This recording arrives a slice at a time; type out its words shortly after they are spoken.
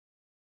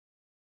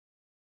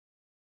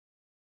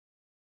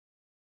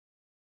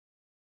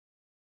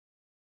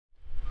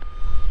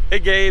Hey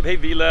Gabe, hey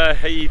Vila,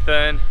 hey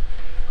Ethan.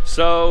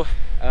 So,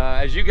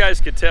 as you guys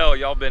could tell,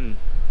 y'all been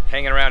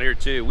hanging around here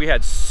too. We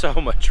had so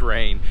much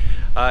rain.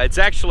 It's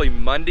actually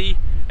Monday,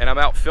 and I'm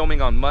out filming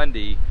on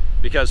Monday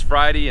because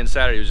Friday and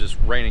Saturday was just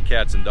raining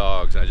cats and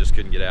dogs, and I just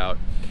couldn't get out.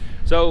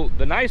 So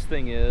the nice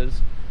thing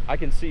is, I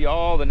can see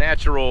all the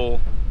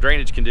natural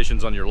drainage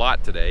conditions on your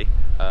lot today.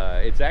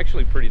 It's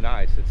actually pretty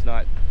nice.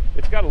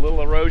 It's got a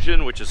little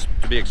erosion, which is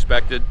to be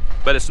expected,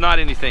 but it's not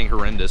anything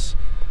horrendous.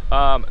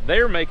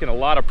 They're making a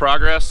lot of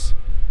progress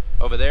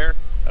over there.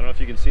 I don't know if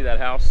you can see that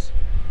house,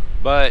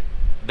 but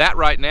that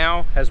right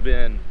now has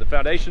been, the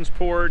foundation's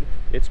poured,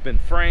 it's been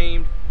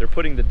framed, they're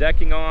putting the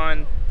decking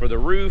on for the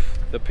roof,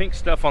 the pink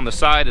stuff on the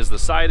side is the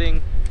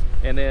siding,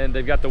 and then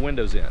they've got the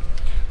windows in.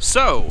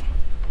 So,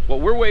 what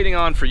we're waiting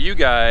on for you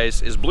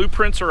guys is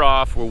blueprints are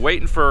off, we're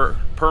waiting for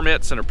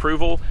permits and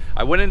approval.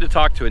 I went in to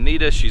talk to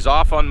Anita, she's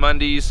off on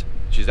Mondays,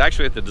 she's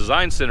actually at the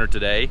design center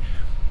today,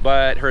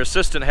 but her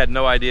assistant had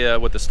no idea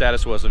what the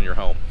status was on your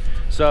home.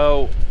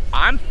 So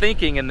I'm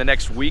thinking in the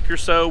next week or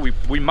so,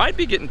 we might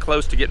be getting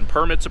close to getting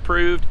permits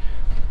approved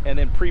and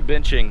then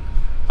pre-benching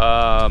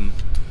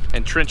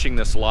and trenching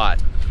this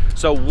lot.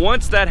 So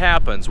once that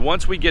happens,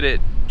 once we get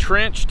it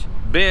trenched,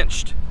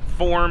 benched,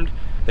 formed,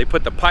 they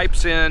put the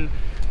pipes in,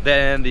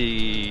 then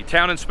the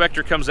town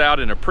inspector comes out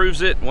and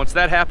approves it. Once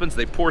that happens,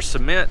 they pour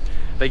cement,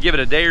 they give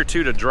it a day or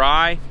two to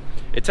dry.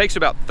 It takes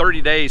about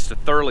 30 days to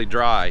thoroughly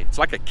dry. It's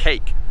like a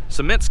cake.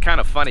 Cement's kind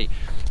of funny.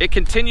 It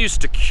continues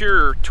to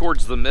cure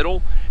towards the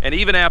middle, and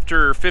even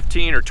after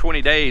 15 or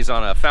 20 days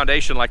on a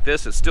foundation like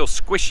this, it's still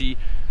squishy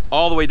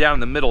all the way down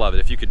in the middle of it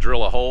if you could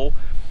drill a hole.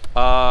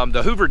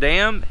 The Hoover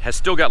Dam has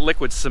still got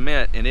liquid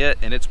cement in it,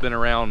 and it's been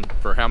around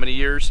for how many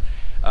years?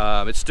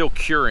 It's still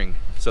curing,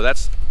 so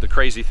that's the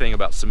crazy thing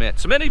about cement.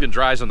 Cement even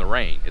dries in the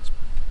rain. It's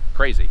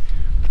crazy.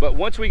 But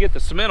once we get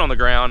the cement on the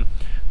ground,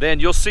 then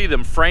you'll see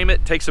them frame it.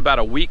 It takes about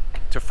a week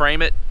to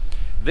frame it.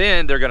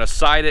 Then they're gonna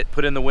side it,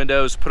 put in the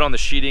windows, put on the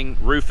sheeting,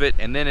 roof it,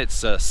 and then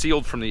it's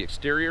sealed from the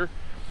exterior.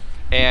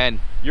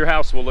 And your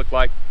house will look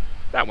like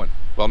that one.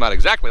 Well, not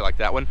exactly like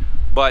that one,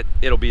 but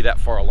it'll be that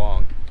far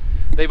along.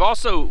 They've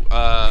also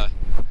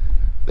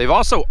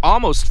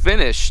almost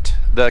finished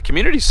the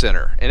community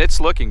center, and it's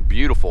looking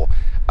beautiful.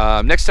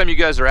 Next time you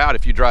guys are out,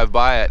 if you drive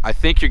by it, I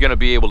think you're gonna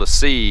be able to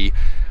see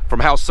from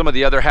how some of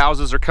the other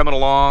houses are coming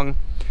along,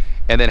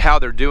 and then how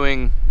they're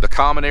doing the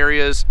common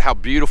areas, how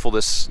beautiful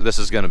this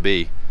is gonna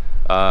be.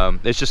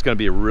 It's just going to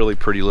be a really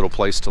pretty little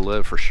place to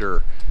live for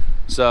sure.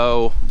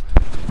 So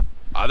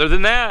other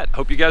than that,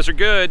 hope you guys are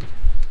good.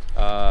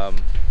 I'm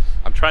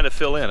trying to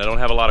fill in. I don't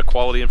have a lot of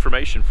quality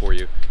information for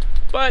you,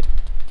 but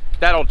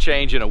that'll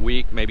change in a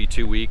week, maybe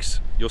 2 weeks.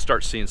 You'll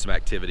start seeing some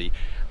activity.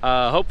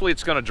 Hopefully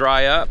it's going to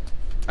dry up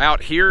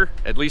out here,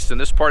 at least in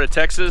this part of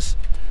Texas.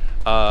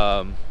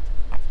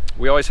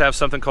 We always have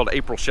something called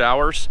April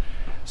showers.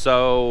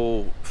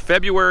 So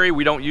February,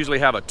 we don't usually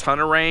have a ton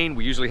of rain.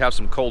 We usually have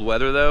some cold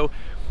weather though.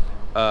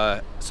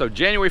 So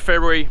January,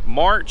 February,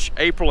 March,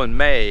 April, and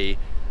May,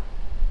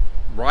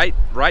 right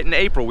in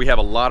April, we have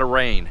a lot of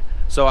rain.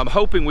 So I'm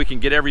hoping we can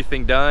get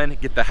everything done,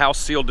 get the house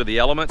sealed to the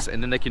elements,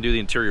 and then they can do the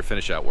interior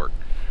finish out work.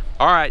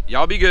 All right,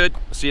 y'all be good.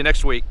 See you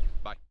next week.